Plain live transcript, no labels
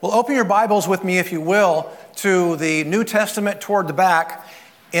Well, open your Bibles with me, if you will, to the New Testament toward the back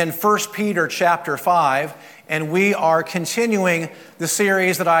in 1 Peter chapter 5. And we are continuing the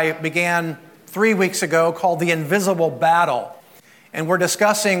series that I began 3 weeks ago called The Invisible Battle. And we're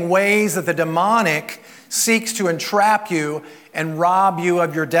discussing ways that the demonic seeks to entrap you and rob you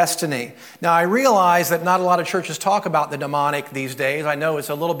of your destiny. Now, I realize that not a lot of churches talk about the demonic these days. I know it's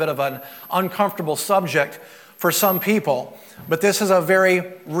a little bit of an uncomfortable subject for some people, but this is a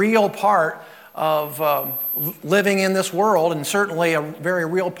very real part of living in this world, and certainly a very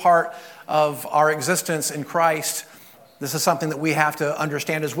real part of our existence in Christ. This is something that we have to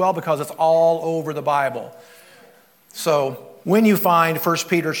understand as well because it's all over the Bible. So when you find 1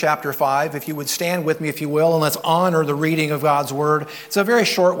 Peter chapter 5, if you would stand with me, if you will, and let's honor the reading of God's Word. It's a very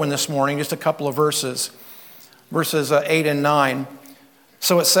short one this morning, just a couple of verses 8 and 9.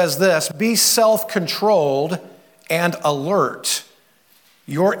 So it says this: "Be self-controlled and alert.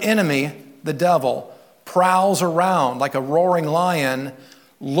 Your enemy, the devil, prowls around like a roaring lion,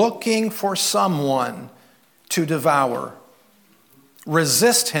 looking for someone to devour.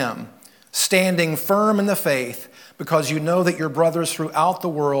 Resist him, standing firm in the faith, because you know that your brothers throughout the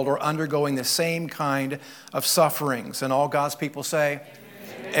world are undergoing the same kind of sufferings." And all God's people say,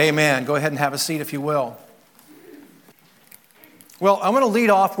 Amen. Amen. Go ahead and have a seat if you will. Well, I'm going to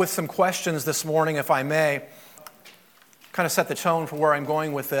lead off with some questions this morning, if I may. Kind of set the tone for where I'm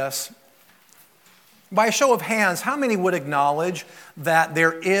going with this. By a show of hands, how many would acknowledge that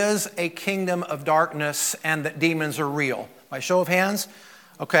there is a kingdom of darkness and that demons are real? By a show of hands?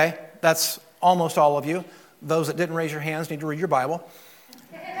 Okay, that's almost all of you. Those that didn't raise your hands need to read your Bible.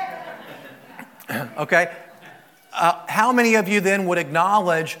 Okay. How many of you then would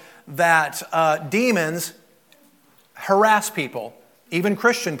acknowledge that demons harass people, even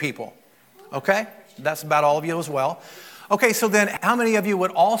Christian people? Okay, that's about all of you as well. Okay, so then how many of you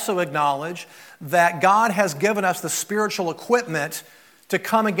would also acknowledge that God has given us the spiritual equipment to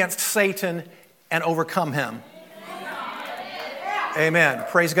come against Satan and overcome him? Amen.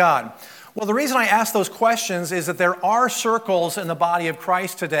 Praise God. Well, the reason I ask those questions is that there are circles in the body of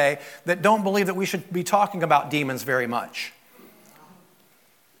Christ today that don't believe that we should be talking about demons very much.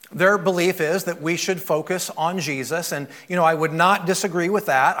 Their belief is that we should focus on Jesus, and I would not disagree with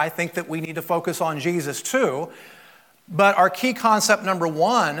that. I think that we need to focus on Jesus too. But our key concept number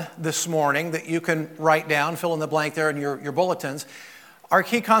one this morning that you can write down, fill in the blank there in your bulletins, our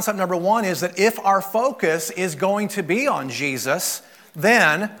key concept number one is that if our focus is going to be on Jesus,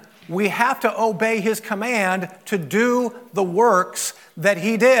 then we have to obey his command to do the works that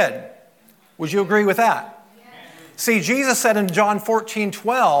he did. Would you agree with that? Yes. See, Jesus said in John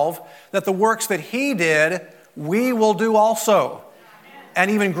 14:12 that the works that he did, we will do also, and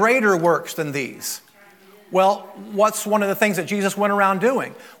even greater works than these. Well, what's one of the things that Jesus went around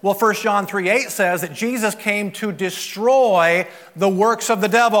doing? Well, 1 John 3:8 says that Jesus came to destroy the works of the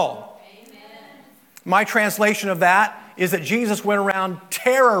devil. Amen. My translation of that is that Jesus went around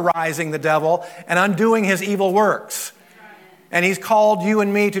terrorizing the devil and undoing his evil works. And he's called you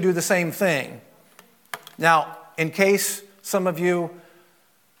and me to do the same thing. Now, in case some of you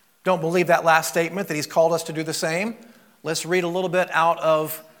don't believe that last statement, that he's called us to do the same, let's read a little bit out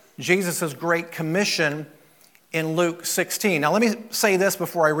of Jesus' Great Commission in Luke 16. Now, let me say this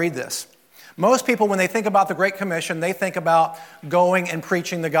before I read this. Most people, when they think about the Great Commission, they think about going and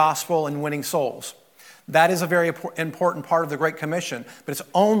preaching the gospel and winning souls. That is a very important part of the Great Commission, but it's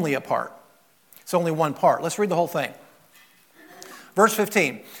only a part. It's only one part. Let's read the whole thing. Verse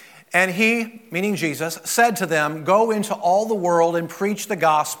 15. "And he," meaning Jesus, "said to them, 'Go into all the world and preach the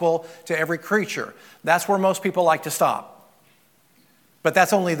gospel to every creature.'" That's where most people like to stop. But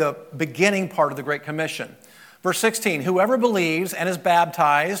that's only the beginning part of the Great Commission. Verse 16, "Whoever believes and is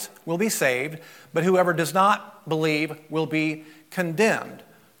baptized will be saved, but whoever does not believe will be condemned."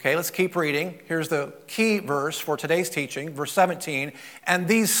 Okay, let's keep reading. Here's the key verse for today's teaching, verse 17. "And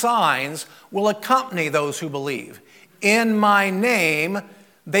these signs will accompany those who believe. In my name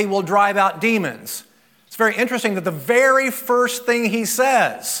they will drive out demons." It's very interesting that the very first thing he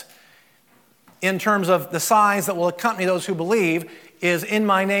says in terms of the signs that will accompany those who believe is, "In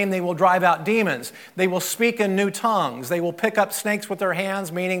my name they will drive out demons. They will speak in new tongues. They will pick up snakes with their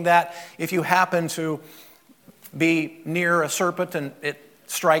hands," meaning that if you happen to be near a serpent and it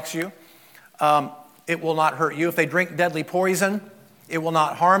strikes you, it will not hurt you. "If they drink deadly poison, it will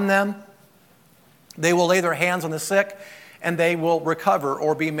not harm them. They will lay their hands on the sick and they will recover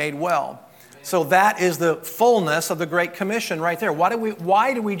or be made well." So that is the fullness of the Great Commission right there.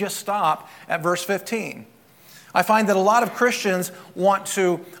 Why do we just stop at verse 15? I find that a lot of Christians want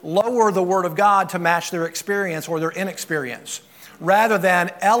to lower the Word of God to match their experience or their inexperience. rather than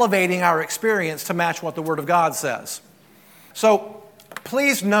elevating our experience to match what the Word of God says. So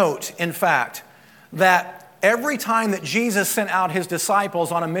please note, in fact, that every time that Jesus sent out his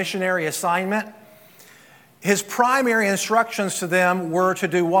disciples on a missionary assignment, his primary instructions to them were to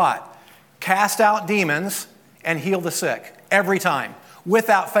do what? Cast out demons and heal the sick. Every time.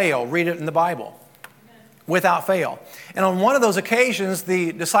 Without fail. Read it in the Bible. Without fail. And on one of those occasions,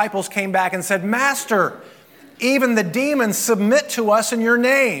 the disciples came back and said, Master, even the demons submit to us in your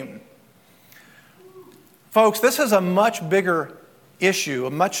name. Folks, this is a much bigger issue,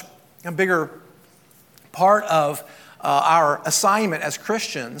 a bigger part of our assignment as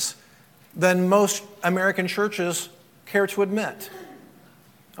Christians than most American churches care to admit.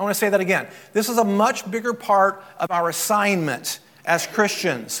 I want to say that again. This is a much bigger part of our assignment as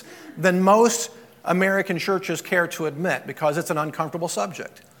Christians than most American churches care to admit because it's an uncomfortable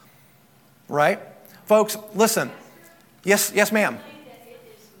subject. Right? Folks, listen. Yes, ma'am.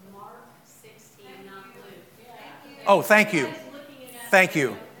 Oh, thank you. Thank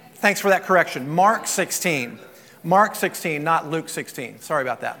you. Thanks for that correction. Mark 16. Mark 16, not Luke 16. Sorry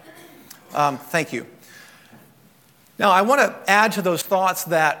about that. Thank you. Now, I want to add to those thoughts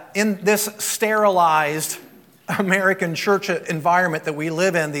that in this sterilized American church environment that we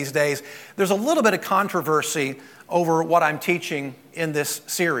live in these days, there's a little bit of controversy over what I'm teaching in this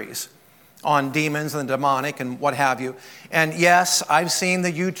series on demons and the demonic and what have you. And yes, I've seen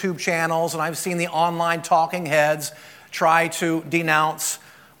the YouTube channels and I've seen the online talking heads try to denounce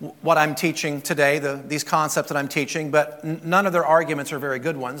what I'm teaching today, these concepts that I'm teaching, but none of their arguments are very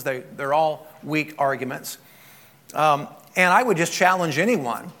good ones. They're all weak arguments. And I would just challenge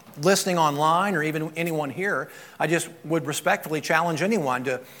anyone listening online or even anyone here, I just would respectfully challenge anyone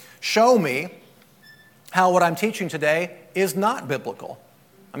to show me how what I'm teaching today is not biblical.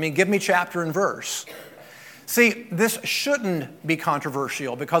 I mean, give me chapter and verse. See, this shouldn't be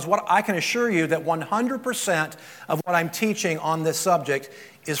controversial because what I can assure you that 100% of what I'm teaching on this subject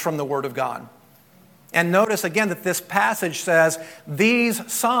is from the Word of God. And notice again that this passage says,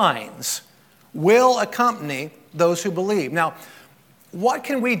 these signs will accompany those who believe. Now, what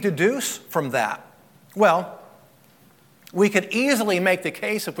can we deduce from that? Well, we could easily make the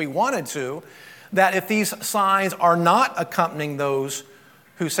case if we wanted to, that if these signs are not accompanying those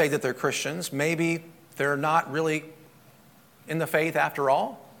who say that they're Christians, maybe they're not really in the faith after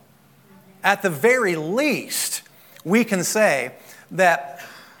all. At the very least, we can say that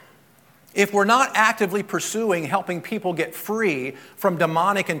if we're not actively pursuing helping people get free from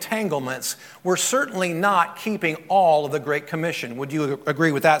demonic entanglements, we're certainly not keeping all of the Great Commission. Would you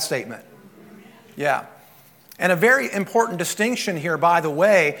agree with that statement? Yeah. And a very important distinction here, by the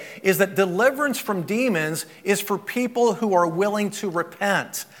way, is that deliverance from demons is for people who are willing to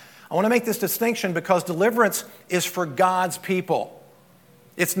repent. I want to make this distinction because deliverance is for God's people.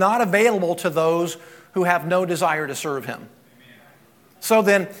 It's not available to those who have no desire to serve Him. So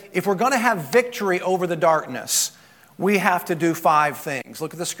then, if we're going to have victory over the darkness, we have to do 5 things.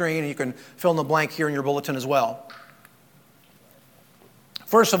 Look at the screen, and you can fill in the blank here in your bulletin as well.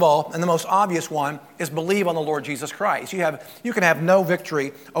 First of all, and the most obvious one, is believe on the Lord Jesus Christ. You can have no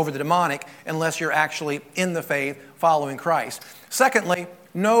victory over the demonic unless you're actually in the faith following Christ. Secondly,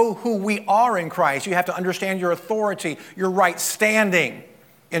 know who we are in Christ. You have to understand your authority, your right standing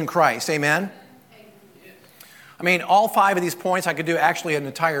in Christ. Amen? I mean, all 5 of these points, I could do actually an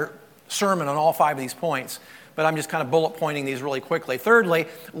entire sermon on all 5 of these points, but I'm just kind of bullet pointing these really quickly. Thirdly,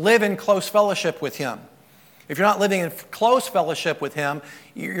 live in close fellowship with Him. If you're not living in close fellowship with Him,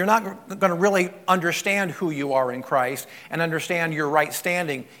 you're not going to really understand who you are in Christ and understand your right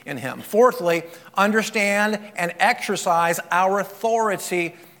standing in Him. Fourthly, understand and exercise our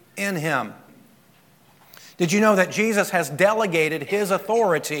authority in Him. Did you know that Jesus has delegated His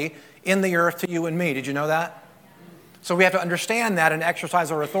authority in the earth to you and me? Did you know that? So we have to understand that and exercise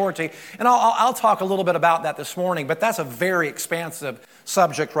our authority. And I'll talk a little bit about that this morning, but that's a very expansive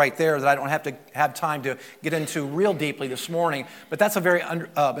subject right there that I don't have to have time to get into real deeply this morning. But that's a very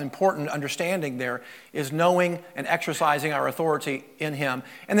important understanding there, is knowing and exercising our authority in Him.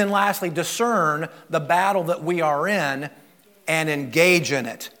 And then lastly, discern the battle that we are in and engage in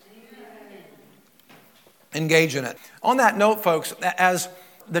it. Engage in it. On that note, folks, as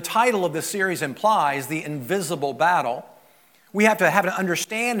the title of this series implies, the invisible battle, we have to have an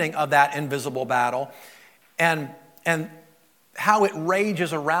understanding of that invisible battle and how it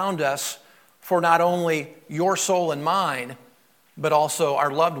rages around us for not only your soul and mine, but also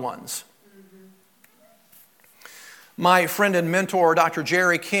our loved ones. My friend and mentor, Dr.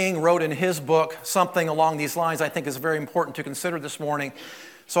 Jerry King, wrote in his book something along these lines I think is very important to consider this morning.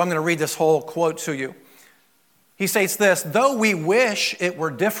 So I'm going to read this whole quote to you. He states this, though we wish it were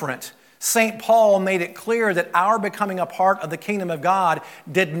different, St. Paul made it clear that our becoming a part of the kingdom of God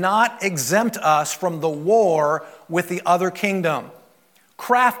did not exempt us from the war with the other kingdom.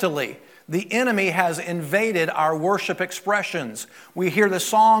 Craftily, the enemy has invaded our worship expressions. We hear the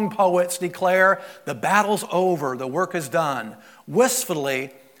song poets declare, the battle's over, the work is done. Wistfully,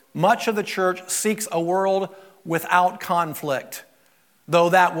 much of the church seeks a world without conflict. Though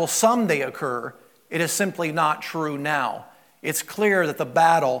that will someday occur, it is simply not true now. It's clear that the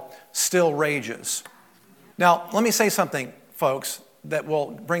battle still rages. Now, let me say something, folks, that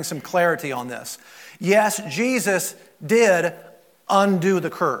will bring some clarity on this. Yes, Jesus did undo the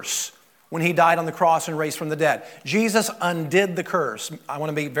curse when he died on the cross and raised from the dead. Jesus undid the curse. I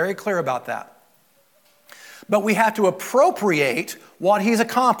want to be very clear about that. But we have to appropriate what he's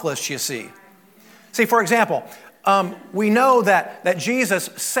accomplished, you see. See, for example, we know that Jesus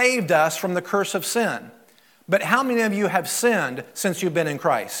saved us from the curse of sin. But how many of you have sinned since you've been in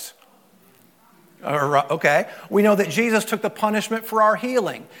Christ? Okay. We know that Jesus took the punishment for our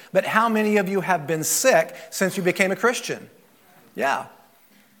healing. But how many of you have been sick since you became a Christian? Yeah.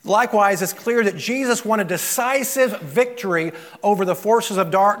 Likewise, it's clear that Jesus won a decisive victory over the forces of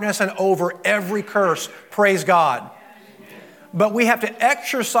darkness and over every curse. Praise God. But we have to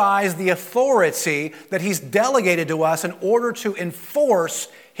exercise the authority that he's delegated to us in order to enforce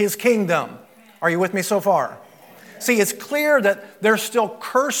his kingdom. Are you with me so far? See, it's clear that there's still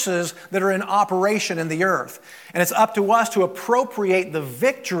curses that are in operation in the earth. And it's up to us to appropriate the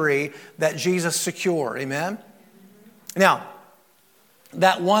victory that Jesus secured. Amen? Now,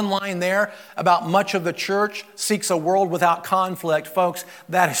 that one line there about much of the church seeks a world without conflict, folks,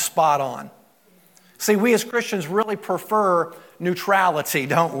 that is spot on. See, we as Christians really prefer neutrality,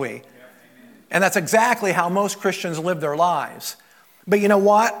 don't we? And that's exactly how most Christians live their lives. But you know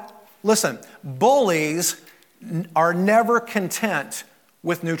what? Listen, bullies are never content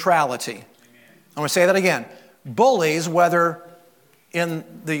with neutrality. I'm going to say that again. Bullies, whether in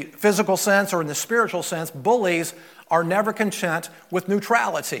the physical sense or in the spiritual sense, bullies are never content with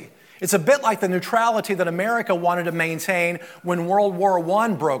neutrality. It's a bit like the neutrality that America wanted to maintain when World War I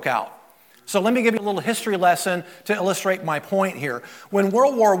broke out. So let me give you a little history lesson to illustrate my point here. When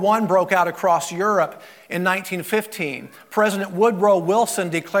World War I broke out across Europe in 1915, President Woodrow Wilson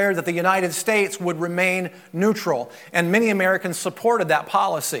declared that the United States would remain neutral, and many Americans supported that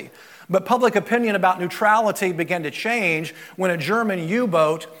policy. But public opinion about neutrality began to change when a German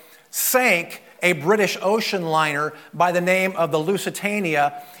U-boat sank a British ocean liner by the name of the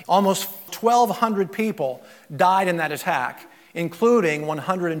Lusitania. Almost 1,200 people died in that attack, including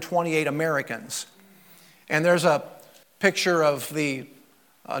 128 Americans. And there's a picture of the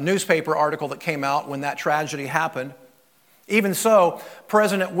newspaper article that came out when that tragedy happened. Even so,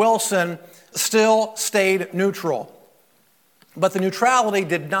 President Wilson still stayed neutral. But the neutrality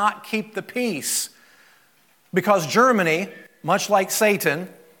did not keep the peace, because Germany, much like Satan,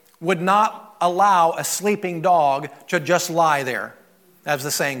 would not allow a sleeping dog to just lie there, as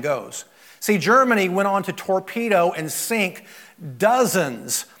the saying goes. See, Germany went on to torpedo and sink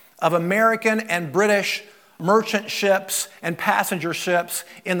dozens of American and British merchant ships and passenger ships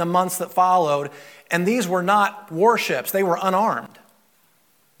in the months that followed. And these were not warships, they were unarmed.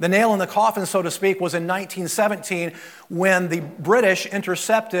 The nail in the coffin, so to speak, was in 1917 when the British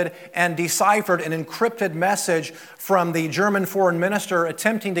intercepted and deciphered an encrypted message from the German foreign minister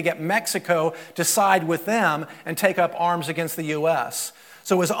attempting to get Mexico to side with them and take up arms against the U.S.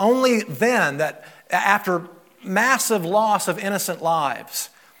 So it was only then that, after massive loss of innocent lives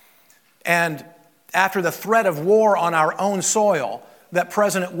and after the threat of war on our own soil, that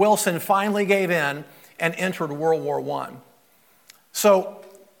President Wilson finally gave in and entered World War I. So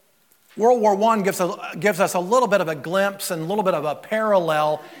World War I gives us a little bit of a glimpse and a little bit of a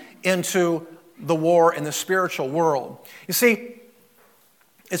parallel into the war in the spiritual world. You see,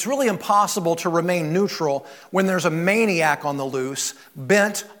 it's really impossible to remain neutral when there's a maniac on the loose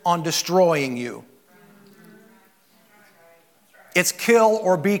bent on destroying you. It's kill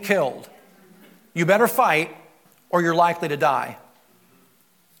or be killed. You better fight or you're likely to die.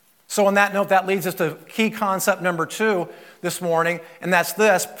 So on that note, that leads us to key concept number 2 this morning, and that's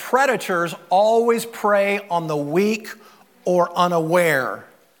this: predators always prey on the weak or unaware.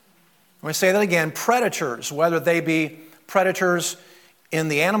 I'm going to say that again. Predators, whether they be predators in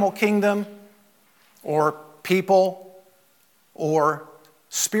the animal kingdom or people or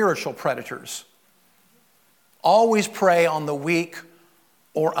spiritual predators, always prey on the weak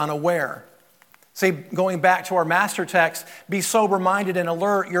or unaware. See, going back to our master text, be sober-minded and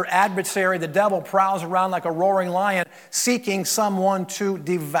alert. Your adversary, the devil, prowls around like a roaring lion, seeking someone to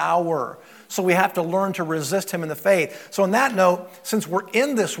devour. So we have to learn to resist him in the faith. So on that note, since we're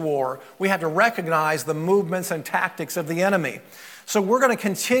in this war, we have to recognize the movements and tactics of the enemy. So we're going to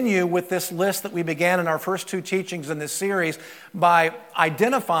continue with this list that we began in our first two teachings in this series by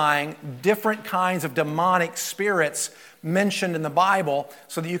identifying different kinds of demonic spirits mentioned in the Bible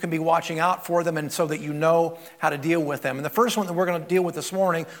so that you can be watching out for them and so that you know how to deal with them. And the first one that we're going to deal with this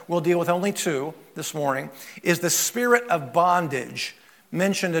morning, we'll deal with only two this morning, is the spirit of bondage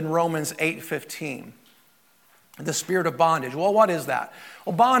mentioned in Romans 8:15. The spirit of bondage. Well, what is that?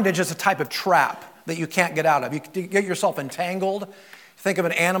 Well, bondage is a type of trap that you can't get out of. You get yourself entangled. Think of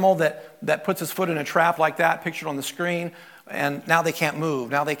an animal that puts its foot in a trap like that, pictured on the screen, and now they can't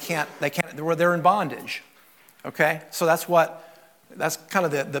move. Now they're in bondage. Okay? So that's kind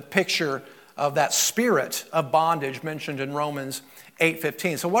of the picture of that spirit of bondage mentioned in Romans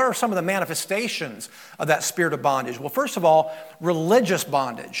 8:15. So what are some of the manifestations of that spirit of bondage? Well, first of all, religious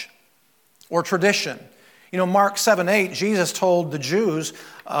bondage or tradition. You know, Mark 7:8, Jesus told the Jews,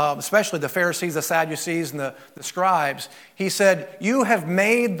 especially the Pharisees, the Sadducees, and the scribes, he said, "You have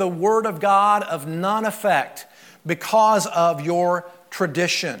made the word of God of none effect because of your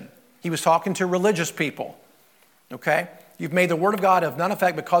tradition." He was talking to religious people, okay? You've made the word of God of none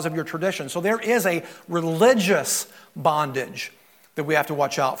effect because of your tradition. So there is a religious bondage that we have to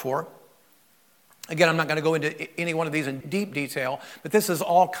watch out for. Again, I'm not going to go into any one of these in deep detail, but this is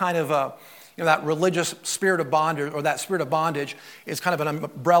all kind of that religious spirit of bondage, or that spirit of bondage is kind of an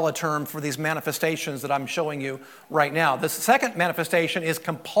umbrella term for these manifestations that I'm showing you right now. The second manifestation is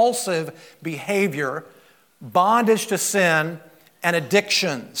compulsive behavior, bondage to sin, and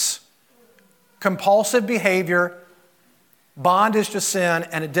addictions. Compulsive behavior, bondage to sin,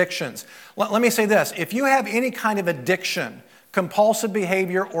 and addictions. Let me say this. If you have any kind of addiction, compulsive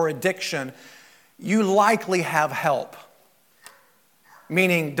behavior or addiction, you likely have help,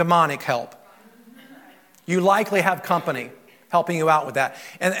 meaning demonic help. You likely have company helping you out with that.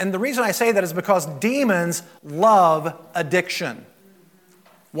 And the reason I say that is because demons love addiction.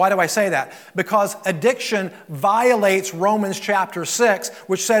 Why do I say that? Because addiction violates Romans chapter 6,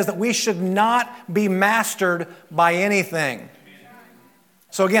 which says that we should not be mastered by anything.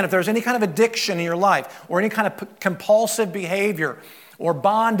 So again, if there's any kind of addiction in your life or any kind of compulsive behavior or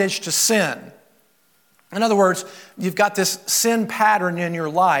bondage to sin, in other words, you've got this sin pattern in your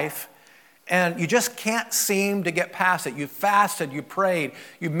life and you just can't seem to get past it. You've fasted, you prayed,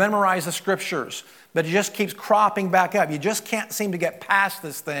 you've memorized the scriptures, but it just keeps cropping back up. You just can't seem to get past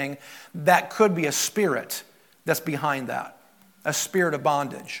this thing. That could be a spirit that's behind that, a spirit of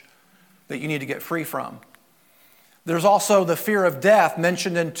bondage that you need to get free from. There's also the fear of death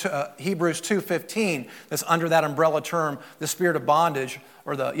mentioned in Hebrews 2:15 that's under that umbrella term, the spirit of bondage,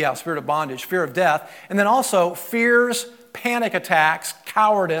 spirit of bondage, fear of death. And then also fears, panic attacks,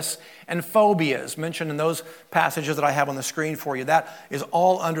 cowardice, and phobias mentioned in those passages that I have on the screen for you. That is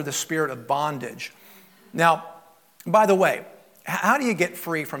all under the spirit of bondage. Now, by the way, how do you get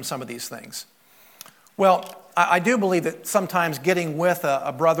free from some of these things? Well, I do believe that sometimes getting with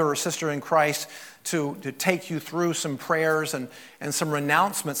a brother or sister in Christ to take you through some prayers and some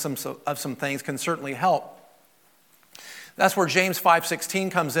renouncements of some things can certainly help. That's where James 5:16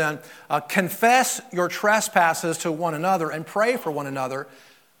 comes in. Confess your trespasses to one another and pray for one another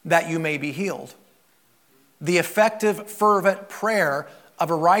that you may be healed. The effective, fervent prayer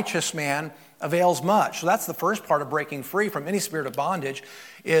of a righteous man avails much. So that's the first part of breaking free from any spirit of bondage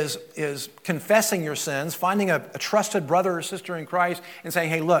is confessing your sins, finding a trusted brother or sister in Christ and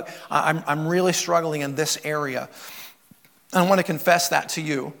saying, hey, look, I'm really struggling in this area. I want to confess that to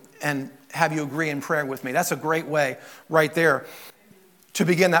you and have you agree in prayer with me. That's a great way right there to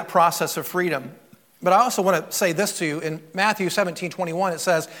begin that process of freedom. But I also want to say this to you. In Matthew 17:21, it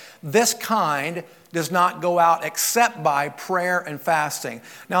says, this kind does not go out except by prayer and fasting.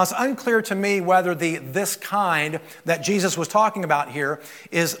 Now, it's unclear to me whether this kind that Jesus was talking about here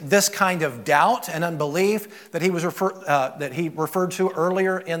is this kind of doubt and unbelief that he referred to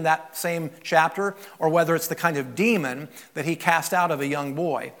earlier in that same chapter, or whether it's the kind of demon that he cast out of a young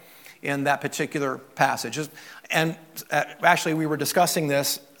boy in that particular passage. And actually, we were discussing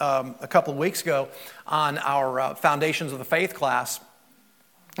this a couple of weeks ago on our Foundations of the Faith class.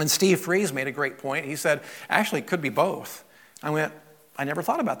 And Steve Fries made a great point. He said, actually, it could be both. I never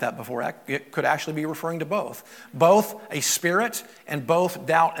thought about that before. It could actually be referring to both. Both a spirit and both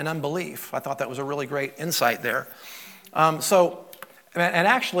doubt and unbelief. I thought that was a really great insight there.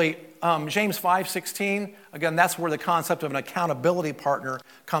 Actually, James 5:16, again, that's where the concept of an accountability partner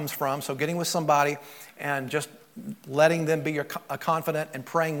comes from. So getting with somebody and just letting them be a confidant and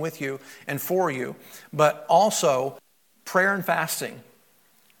praying with you and for you. But also prayer and fasting.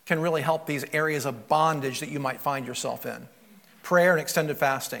 can really help these areas of bondage that you might find yourself in. Prayer and extended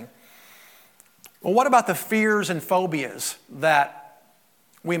fasting. Well, what about the fears and phobias that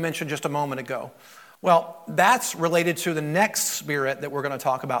we mentioned just a moment ago? Well, that's related to the next spirit that we're going to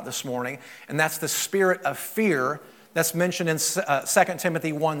talk about this morning, and that's the spirit of fear that's mentioned in 2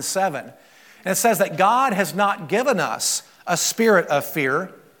 Timothy 1:7. And it says that God has not given us a spirit of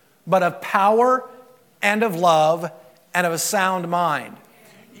fear, but of power and of love and of a sound mind.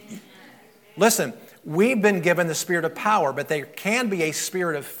 Listen, we've been given the spirit of power, but there can be a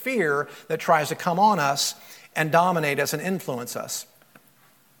spirit of fear that tries to come on us and dominate us and influence us.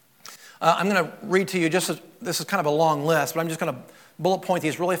 I'm going to read to you this is kind of a long list, but I'm just going to bullet point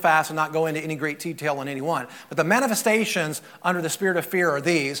these really fast and not go into any great detail on any one. But the manifestations under the spirit of fear are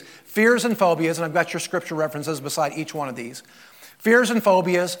these: fears and phobias, and I've got your scripture references beside each one of these. Fears and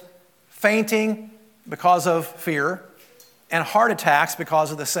phobias, fainting because of fear, and heart attacks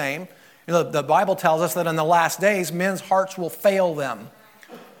because of the same. You know, the Bible tells us that in the last days, men's hearts will fail them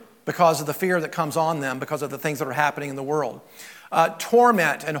because of the fear that comes on them, because of the things that are happening in the world.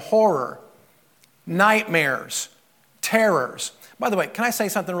 Torment and horror, nightmares, terrors. By the way, can I say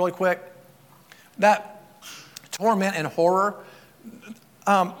something really quick? That torment and horror,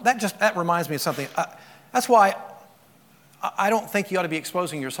 that reminds me of something. That's why I don't think you ought to be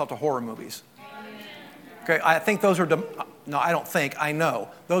exposing yourself to horror movies. Okay, I think those are, no, I don't think, I know,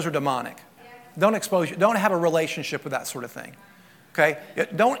 those are demonic. Don't have a relationship with that sort of thing. Okay,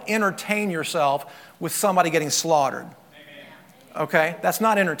 don't entertain yourself with somebody getting slaughtered. Okay, that's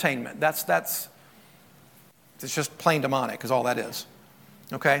not entertainment. It's just plain demonic is all that is.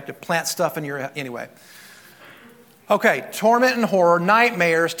 Okay, to plant stuff in your, anyway. Okay, torment and horror,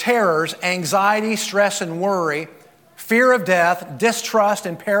 nightmares, terrors, anxiety, stress and worry, fear of death, distrust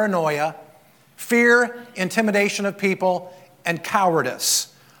and paranoia, fear, intimidation of people, and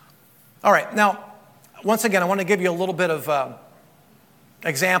cowardice. All right, now, once again, I want to give you a little bit of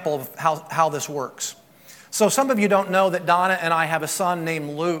example of how this works. So some of you don't know that Donna and I have a son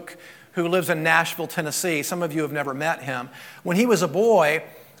named Luke who lives in Nashville, Tennessee. Some of you have never met him. When he was a boy,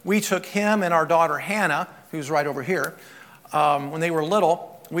 we took him and our daughter Hannah, who's right over here, when they were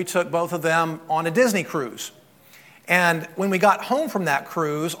little, we took both of them on a Disney cruise. And when we got home from that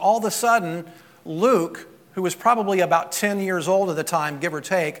cruise, all of a sudden, Luke, who was probably about 10 years old at the time, give or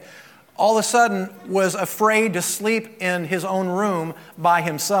take, all of a sudden was afraid to sleep in his own room by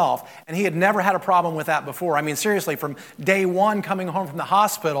himself. And he had never had a problem with that before. I mean, seriously, from day one coming home from the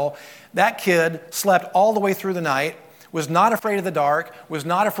hospital, that kid slept all the way through the night, was not afraid of the dark, was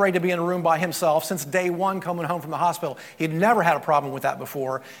not afraid to be in a room by himself since day one coming home from the hospital. He'd never had a problem with that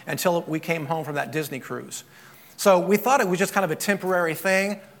before until we came home from that Disney cruise. So we thought it was just kind of a temporary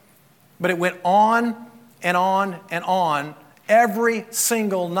thing, but it went on and on and on. Every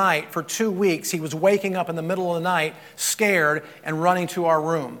single night for 2 weeks, he was waking up in the middle of the night, scared, and running to our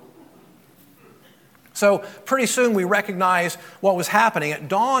room. So pretty soon we recognized what was happening. It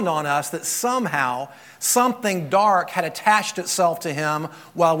dawned on us that somehow something dark had attached itself to him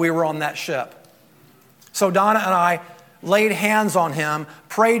while we were on that ship. So Donna and I laid hands on him,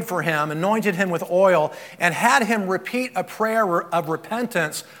 prayed for him, anointed him with oil, and had him repeat a prayer of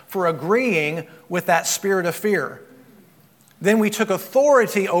repentance for agreeing with that spirit of fear. Then we took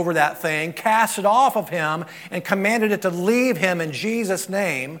authority over that thing, cast it off of him, and commanded it to leave him in Jesus'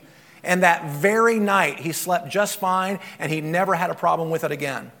 name. And that very night, he slept just fine, and he never had a problem with it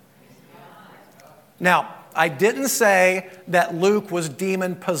again. Now, I didn't say that Luke was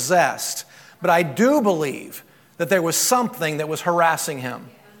demon-possessed, but I do believe that there was something that was harassing him.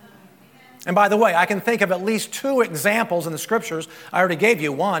 And by the way, I can think of at least 2 examples in the scriptures. I already gave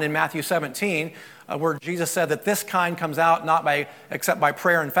you one in Matthew 17, where Jesus said that this kind comes out except by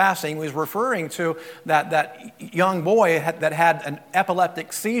prayer and fasting. He was referring to that young boy that had an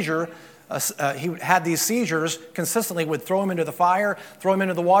epileptic seizure. He had these seizures consistently, would throw him into the fire, throw him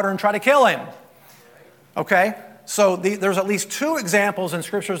into the water, and try to kill him. Okay? So there's at least 2 examples in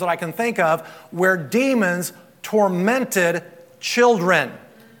scriptures that I can think of where demons tormented children.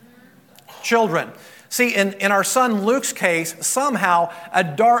 Children. See, in our son Luke's case, somehow a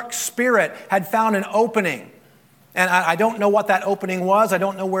dark spirit had found an opening. And I don't know what that opening was. I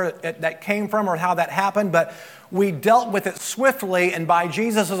don't know where that came from or how that happened, but we dealt with it swiftly and by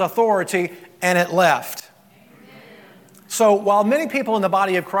Jesus' authority, and it left. So while many people in the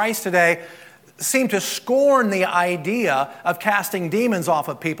body of Christ today seem to scorn the idea of casting demons off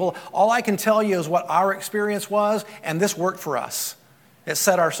of people, all I can tell you is what our experience was, and this worked for us. It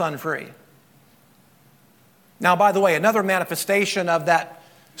set our son free. Now, by the way, another manifestation of that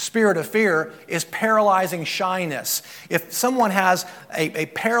spirit of fear is paralyzing shyness. If someone has a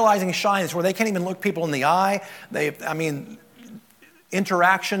paralyzing shyness where they can't even look people in the eye,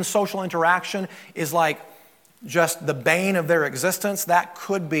 social interaction is like just the bane of their existence, that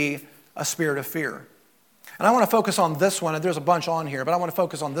could be a spirit of fear. And I want to focus on this one, and there's a bunch on here, but I want to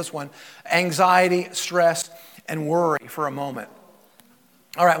focus on this one, anxiety, stress, and worry for a moment.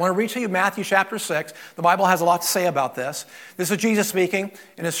 All right, I want to read to you Matthew chapter 6. The Bible has a lot to say about this. This is Jesus speaking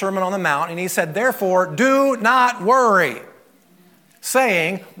in his Sermon on the Mount, and he said, "Therefore, do not worry,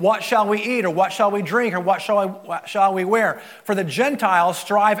 saying, what shall we eat, or what shall we drink, or what shall we wear? For the Gentiles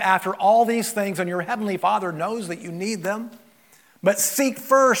strive after all these things, and your heavenly Father knows that you need them. But seek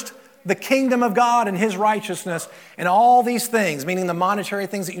first the kingdom of God and his righteousness, and all these things," meaning the monetary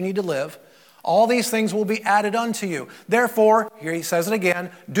things that you need to live, "all these things will be added unto you. Therefore," here he says it again,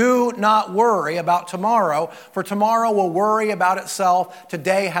 "do not worry about tomorrow, for tomorrow will worry about itself.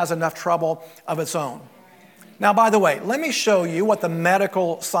 Today has enough trouble of its own." Now, by the way, let me show you what the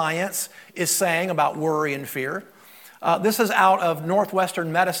medical science is saying about worry and fear. This is out of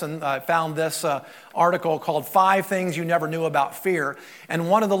Northwestern Medicine. I found this article called 5 Things You Never Knew About Fear. And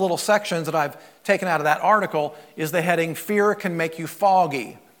one of the little sections that I've taken out of that article is the heading, "Fear Can Make You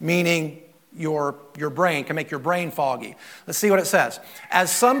Foggy," meaning your brain can make your brain foggy. Let's see what it says.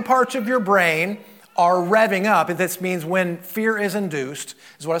 As some parts of your brain are revving up, this means when fear is induced,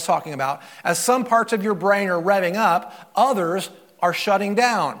 is what it's talking about. As some parts of your brain are revving up, others are shutting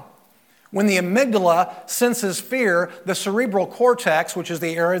down. When the amygdala senses fear, the cerebral cortex, which is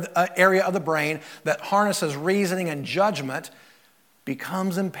the area of the brain that harnesses reasoning and judgment,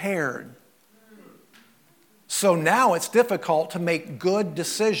 becomes impaired. So now it's difficult to make good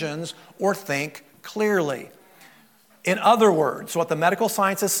decisions or think clearly. In other words, what the medical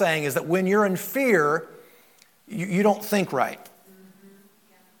science is saying is that when you're in fear, you don't think right.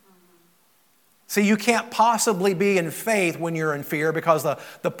 See, you can't possibly be in faith when you're in fear because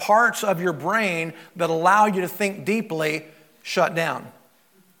the parts of your brain that allow you to think deeply shut down.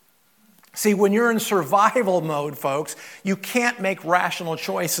 See, when you're in survival mode, folks, you can't make rational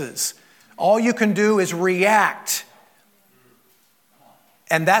choices. All you can do is react.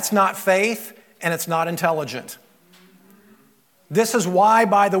 And that's not faith, and it's not intelligent. This is why,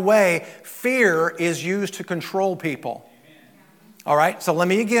 by the way, fear is used to control people. All right, so let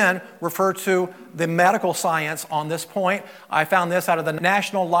me again refer to the medical science on this point. I found this out of the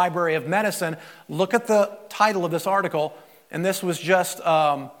National Library of Medicine. Look at the title of this article, and this was just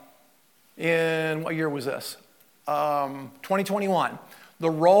in, what year was this? 2021. The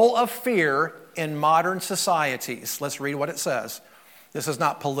role of fear in modern societies. Let's read what it says. This is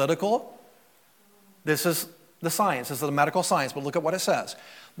not political. This is the science. This is the medical science, but look at what it says.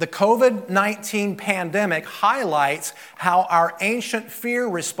 The COVID-19 pandemic highlights how our ancient fear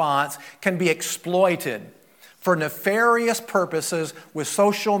response can be exploited for nefarious purposes, with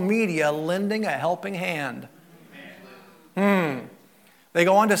social media lending a helping hand. They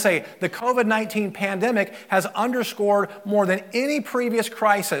go on to say, the COVID-19 pandemic has underscored more than any previous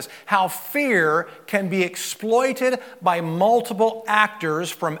crisis how fear can be exploited by multiple actors,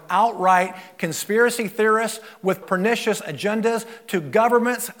 from outright conspiracy theorists with pernicious agendas to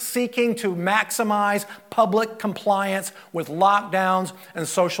governments seeking to maximize public compliance with lockdowns and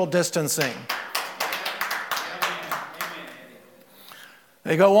social distancing.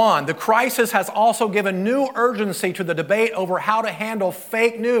 They go on. The crisis has also given new urgency to the debate over how to handle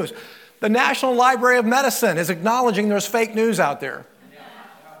fake news. The National Library of Medicine is acknowledging there's fake news out there.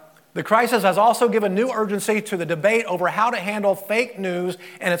 The crisis has also given new urgency to the debate over how to handle fake news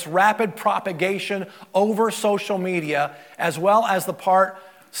and its rapid propagation over social media, as well as the part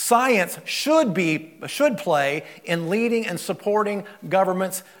science should play in leading and supporting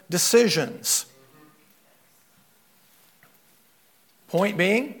government's decisions. Point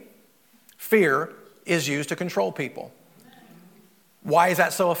being, fear is used to control people. Why is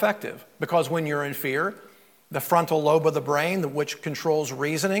that so effective? Because when you're in fear, the frontal lobe of the brain, which controls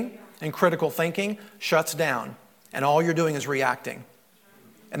reasoning and critical thinking, shuts down. And all you're doing is reacting.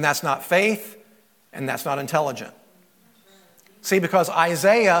 And that's not faith, and that's not intelligent. See, because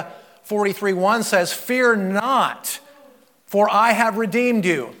Isaiah 43:1 says, "Fear not, for I have redeemed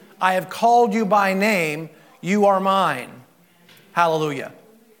you. I have called you by name. You are mine." Hallelujah.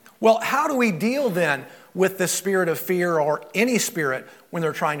 Well, how do we deal then with the spirit of fear, or any spirit when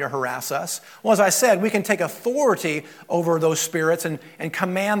they're trying to harass us? Well, as I said, we can take authority over those spirits and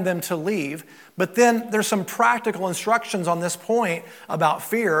command them to leave. But then there's some practical instructions on this point about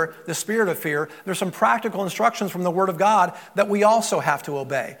fear, the spirit of fear. There's some practical instructions from the Word of God that we also have to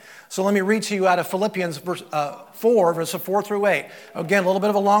obey. So let me read to you out of Philippians 4, verses 4 through 8. Again, a little bit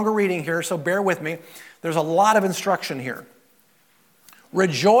of a longer reading here, so bear with me. There's a lot of instruction here.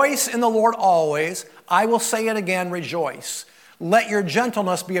 Rejoice in the Lord always. I will say it again, rejoice. Let your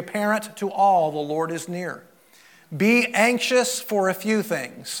gentleness be apparent to all. The Lord is near. Be anxious for a few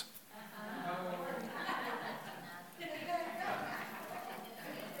things.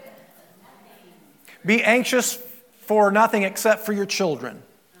 Be anxious for nothing except for your children.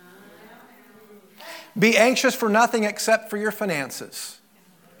 Be anxious for nothing except for your finances.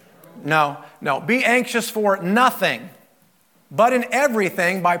 No. Be anxious for nothing. But in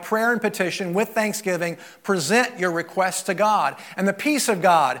everything, by prayer and petition, with thanksgiving, present your requests to God. And the peace of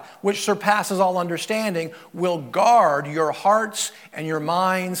God, which surpasses all understanding, will guard your hearts and your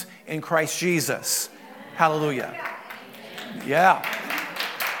minds in Christ Jesus. Hallelujah. Yeah.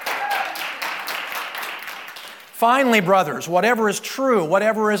 Finally, brothers, whatever is true,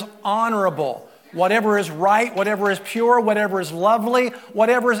 whatever is honorable, whatever is right, whatever is pure, whatever is lovely,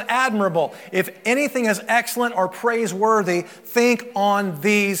 whatever is admirable. If anything is excellent or praiseworthy, think on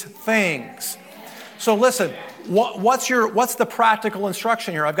these things. So listen, what's the practical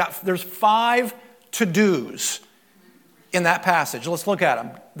instruction here? There's 5 to-dos in that passage. Let's look at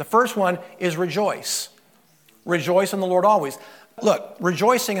them. The first one is rejoice. Rejoice in the Lord always. Look,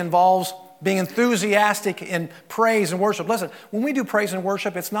 rejoicing involves being enthusiastic in praise and worship. Listen, when we do praise and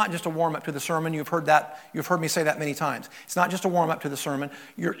worship, it's not just a warm-up to the sermon. You've heard that. You've heard me say that many times. It's not just a warm-up to the sermon.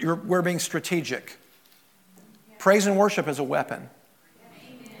 We're being strategic. Praise and worship is a weapon.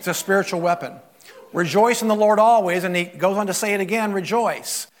 It's a spiritual weapon. Rejoice in the Lord always, and he goes on to say it again,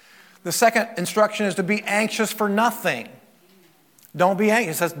 rejoice. The second instruction is to be anxious for nothing. Don't be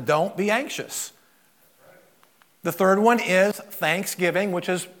anxious. It says don't be anxious. The third one is thanksgiving, which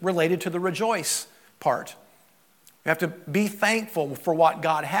is related to the rejoice part. We have to be thankful for what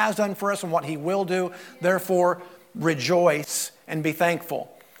God has done for us and what he will do. Therefore, rejoice and be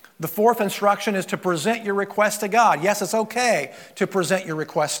thankful. The fourth instruction is to present your request to God. Yes, it's okay to present your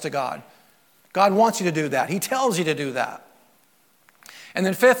request to God. God wants you to do that. He tells you to do that. And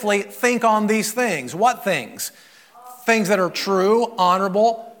then fifthly, think on these things. What things? Things that are true,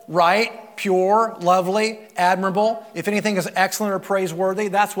 honorable, right, pure, lovely, admirable. If anything is excellent or praiseworthy,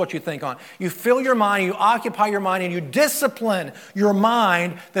 that's what you think on. You fill your mind, you occupy your mind, and you discipline your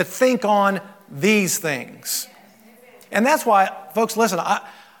mind to think on these things. And that's why, folks, listen,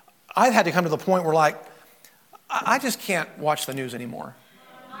 I've had to come to the point where, I just can't watch the news anymore.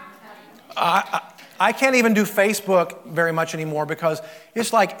 I can't even do Facebook very much anymore because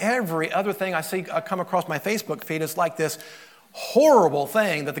it's like every other thing I come across my Facebook feed is like this horrible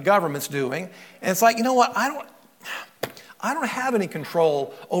thing that the government's doing. And it's like, you know what? I don't have any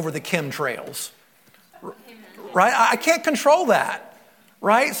control over the chemtrails. Right? I can't control that.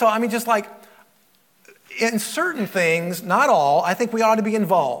 Right? So, just in certain things, not all, I think we ought to be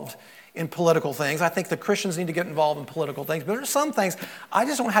involved in political things. I think the Christians need to get involved in political things. But there's some things, I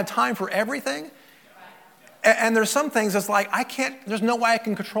just don't have time for everything. And there's some things that's there's no way I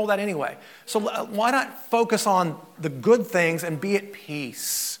can control that anyway. So why not focus on the good things and be at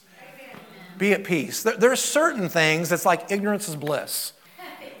peace? Be at peace. There are certain things that's like ignorance is bliss.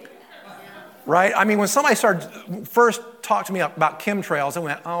 Right? when somebody first talked to me about chemtrails, I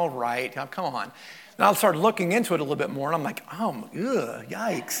went, oh, right, come on. And I started looking into it a little bit more, and I'm like, oh, ugh,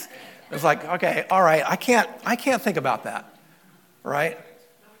 yikes. It's like, okay, all right, I can't think about that. Right?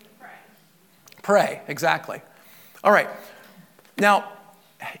 Pray, exactly. All right. Now,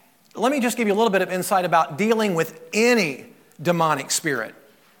 let me just give you a little bit of insight about dealing with any demonic spirit.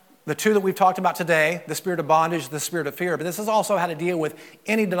 The two that we've talked about today, the spirit of bondage, the spirit of fear, but this is also how to deal with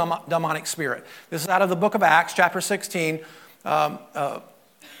any demonic spirit. This is out of the book of Acts, chapter 16,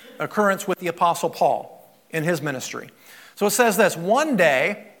 occurrence with the Apostle Paul in his ministry. So it says this, one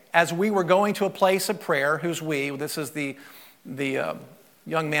day, as we were going to a place of prayer, who's we? This is the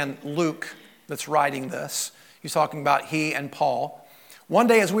young man Luke that's writing this. He's talking about he and Paul. One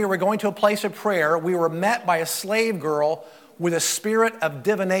day as we were going to a place of prayer, we were met by a slave girl with a spirit of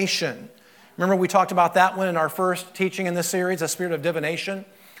divination. Remember we talked about that one in our first teaching in this series, a spirit of divination?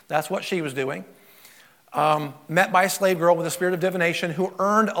 That's what she was doing. Met by a slave girl with a spirit of divination who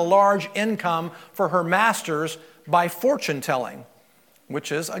earned a large income for her masters by fortune telling,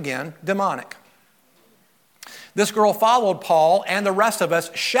 which is, again, demonic. This girl followed Paul and the rest of us,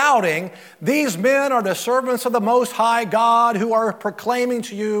 shouting, "These men are the servants of the Most High God who are proclaiming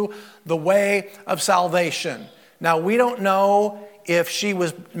to you the way of salvation." Now, we don't know if she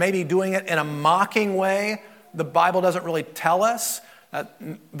was maybe doing it in a mocking way. The Bible doesn't really tell us.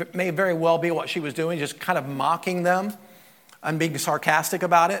 That may very well be what she was doing, just kind of mocking them and being sarcastic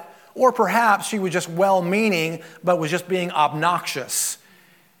about it. Or perhaps she was just well-meaning, but was just being obnoxious.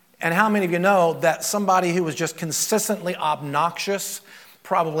 And how many of you know that somebody who was just consistently obnoxious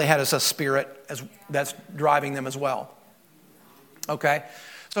probably had a spirit that's driving them as well? Okay?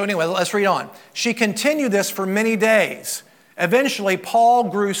 So anyway, let's read on. She continued this for many days. Eventually, Paul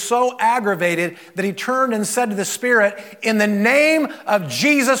grew so aggravated that he turned and said to the spirit, "In the name of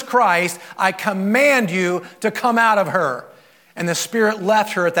Jesus Christ, I command you to come out of her." And the spirit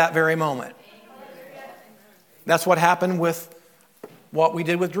left her at that very moment. That's what happened with what we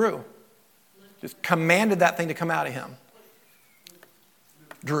did with Drew. Just commanded that thing to come out of him.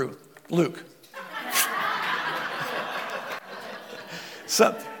 Luke.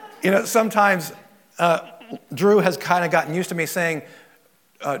 So, sometimes Drew has kind of gotten used to me saying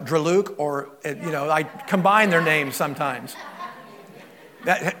Drew-Luke, or, I combine their names sometimes.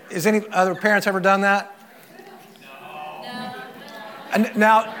 Has any other parents ever done that? No.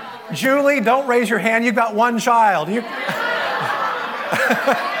 Now, Julie, don't raise your hand. You've got one child.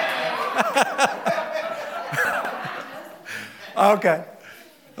 Okay.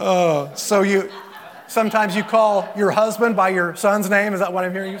 So sometimes you call your husband by your son's name. Is that what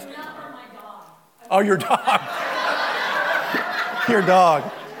I'm hearing you say? Oh, your dog. Your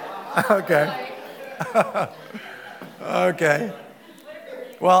dog. Okay. Okay.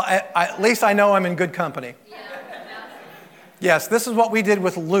 Well, at least I know I'm in good company. Yes, this is what we did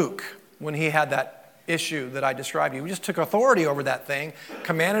with Luke when he had that issue that I described to you. We just took authority over that thing,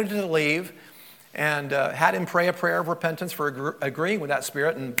 commanded it to leave, and had him pray a prayer of repentance for agreeing with that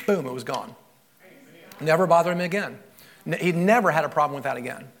spirit, and boom, it was gone. Never bothered him again. He never had a problem with that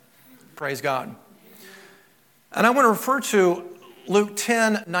again. Praise God. And I want to refer to Luke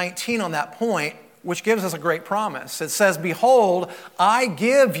 10:19 on that point, which gives us a great promise. It says, "Behold, I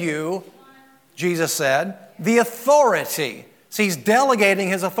give you," Jesus said, "the authority." So he's delegating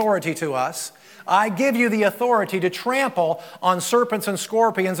his authority to us. "I give you the authority to trample on serpents and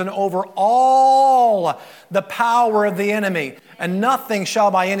scorpions and over all the power of the enemy, and nothing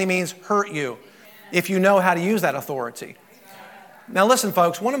shall by any means hurt you," if you know how to use that authority. Now listen,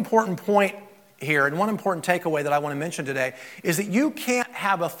 folks, one important point here and one important takeaway that I want to mention today is that you can't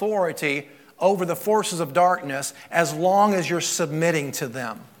have authority over the forces of darkness as long as you're submitting to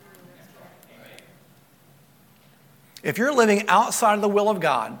them. If you're living outside of the will of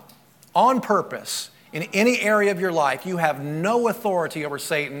God on purpose in any area of your life, you have no authority over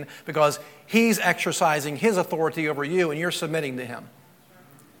Satan because he's exercising his authority over you and you're submitting to him.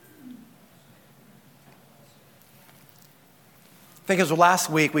 I think it was last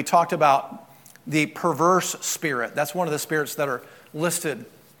week we talked about the perverse spirit. That's one of the spirits that are listed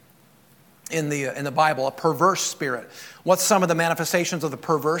in the Bible, a perverse spirit. What's some of the manifestations of the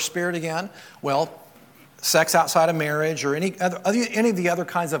perverse spirit again? Well, sex outside of marriage or any of the other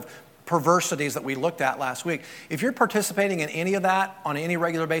kinds of perversities that we looked at last week. If you're participating in any of that on any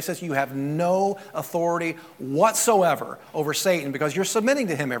regular basis, you have no authority whatsoever over Satan because you're submitting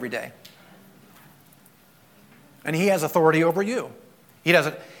to him every day. And he has authority over you. He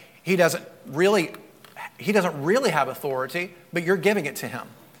doesn't really have authority, but you're giving it to him.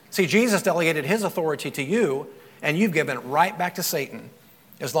 See, Jesus delegated his authority to you, and you've given it right back to Satan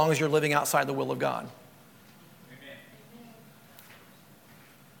as long as you're living outside the will of God. Amen.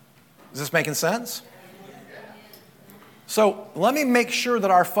 Is this making sense? So let me make sure that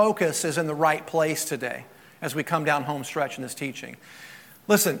our focus is in the right place today as we come down home stretch in this teaching.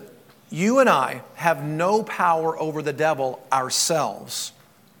 Listen, you and I have no power over the devil ourselves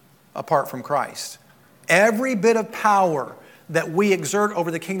apart from Christ. Every bit of power that we exert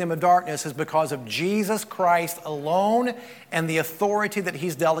over the kingdom of darkness is because of Jesus Christ alone and the authority that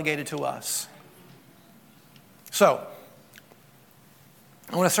he's delegated to us. So,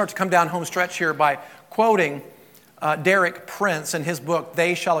 I want to start to come down home stretch here by quoting Derek Prince in his book,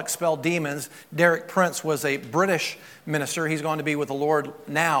 They Shall Expel Demons. Derek Prince was a British minister. He's gone to be with the Lord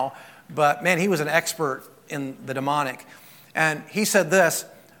now. But man, he was an expert in the demonic. And he said this,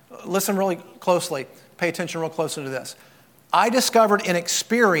 listen really closely, pay attention real closely to this. "I discovered in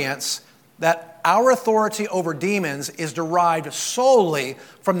experience that our authority over demons is derived solely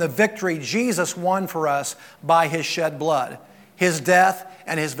from the victory Jesus won for us by his shed blood, his death,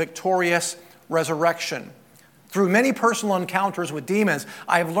 and his victorious resurrection. Through many personal encounters with demons,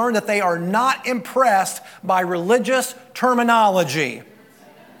 I have learned that they are not impressed by religious terminology.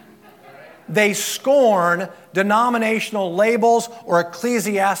 They scorn denominational labels or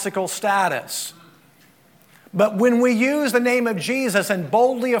ecclesiastical status. But when we use the name of Jesus and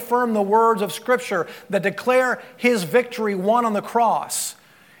boldly affirm the words of Scripture that declare His victory won on the cross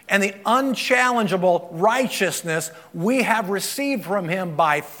and the unchallengeable righteousness we have received from Him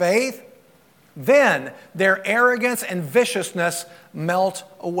by faith, then their arrogance and viciousness melt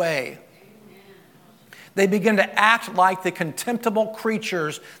away. They begin to act like the contemptible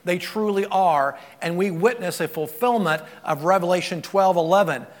creatures they truly are, and we witness a fulfillment of Revelation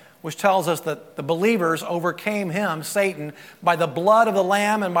 12:11, which tells us that the believers overcame him, Satan, by the blood of the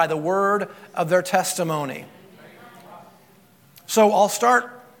Lamb and by the word of their testimony. So I'll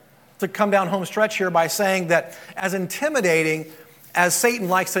start to come down home stretch here by saying that as intimidating as Satan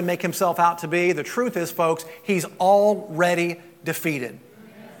likes to make himself out to be, the truth is, folks, he's already defeated.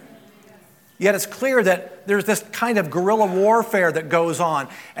 Yet it's clear that there's this kind of guerrilla warfare that goes on.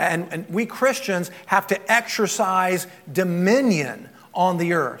 And we Christians have to exercise dominion on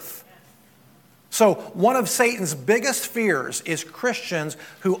the earth. So one of Satan's biggest fears is Christians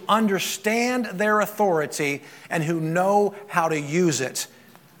who understand their authority and who know how to use it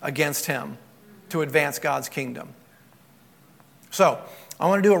against him to advance God's kingdom. So I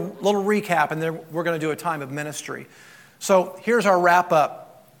want to do a little recap, and then we're going to do a time of ministry. So here's our wrap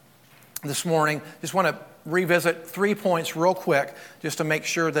up this morning. Just want to revisit 3 points real quick just to make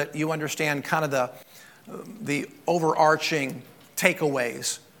sure that you understand kind of the overarching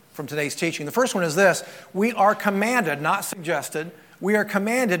takeaways from today's teaching. The first one is this: we are commanded, not suggested, we are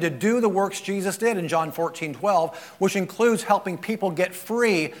commanded to do the works Jesus did in John 14:12, which includes helping people get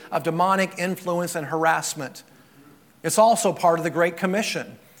free of demonic influence and harassment. It's also part of the Great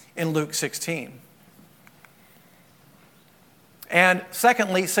Commission in Luke 16. And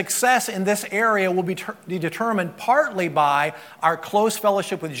secondly, success in this area will be determined partly by our close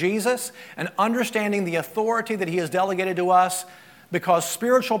fellowship with Jesus and understanding the authority that He has delegated to us, because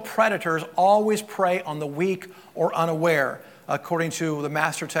spiritual predators always prey on the weak or unaware, according to the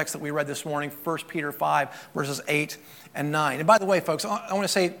master text that we read this morning, 1 Peter 5, verses 8 and 9. And by the way, folks, I want to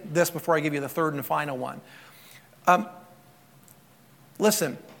say this before I give you the third and final one.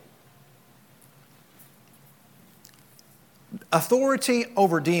 Listen. Authority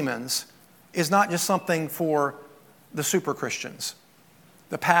over demons is not just something for the super Christians,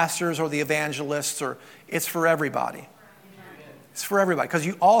 the pastors or the evangelists, or it's for everybody. It's for everybody, because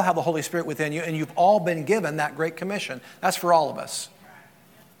you all have the Holy Spirit within you, and you've all been given that Great Commission. That's for all of us.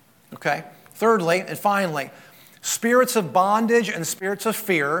 Okay? Thirdly, and finally, spirits of bondage and spirits of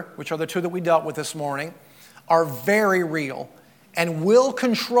fear, which are the two that we dealt with this morning, are very real and will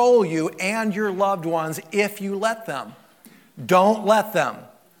control you and your loved ones if you let them. Don't let them.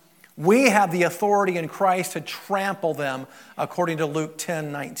 We have the authority in Christ to trample them, according to Luke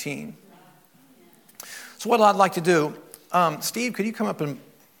 10:19. So what I'd like to do, Steve, could you come up and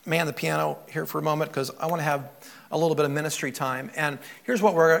man the piano here for a moment, because I want to have a little bit of ministry time. And here's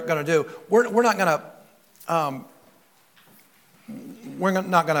what we're going to do. We're not going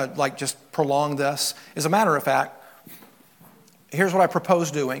to like just prolong this. As a matter of fact, here's what I propose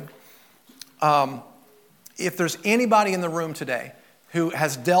doing. If there's anybody in the room today who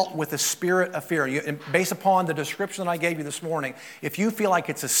has dealt with the spirit of fear, and based upon the description that I gave you this morning, if you feel like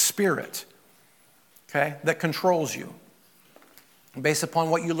it's a spirit, okay, that controls you, based upon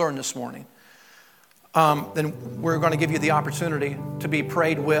what you learned this morning, then we're going to give you the opportunity to be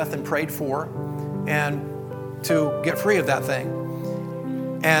prayed with and prayed for and to get free of that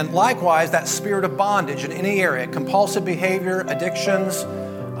thing. And likewise, that spirit of bondage in any area, compulsive behavior, addictions,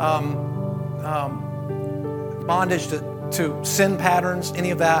 bondage to sin patterns,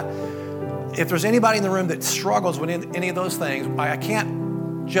 any of that. If there's anybody in the room that struggles with any of those things, I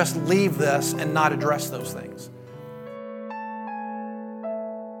can't just leave this and not address those things.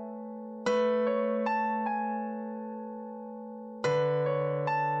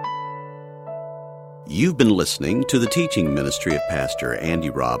 You've been listening to the teaching ministry of Pastor Andy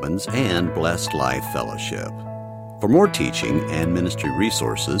Robbins and Blessed Life Fellowship. For more teaching and ministry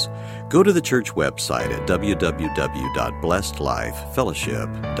resources, go to the church website at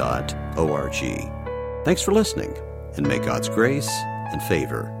www.blessedlifefellowship.org. Thanks for listening, and may God's grace and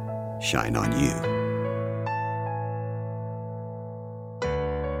favor shine on you.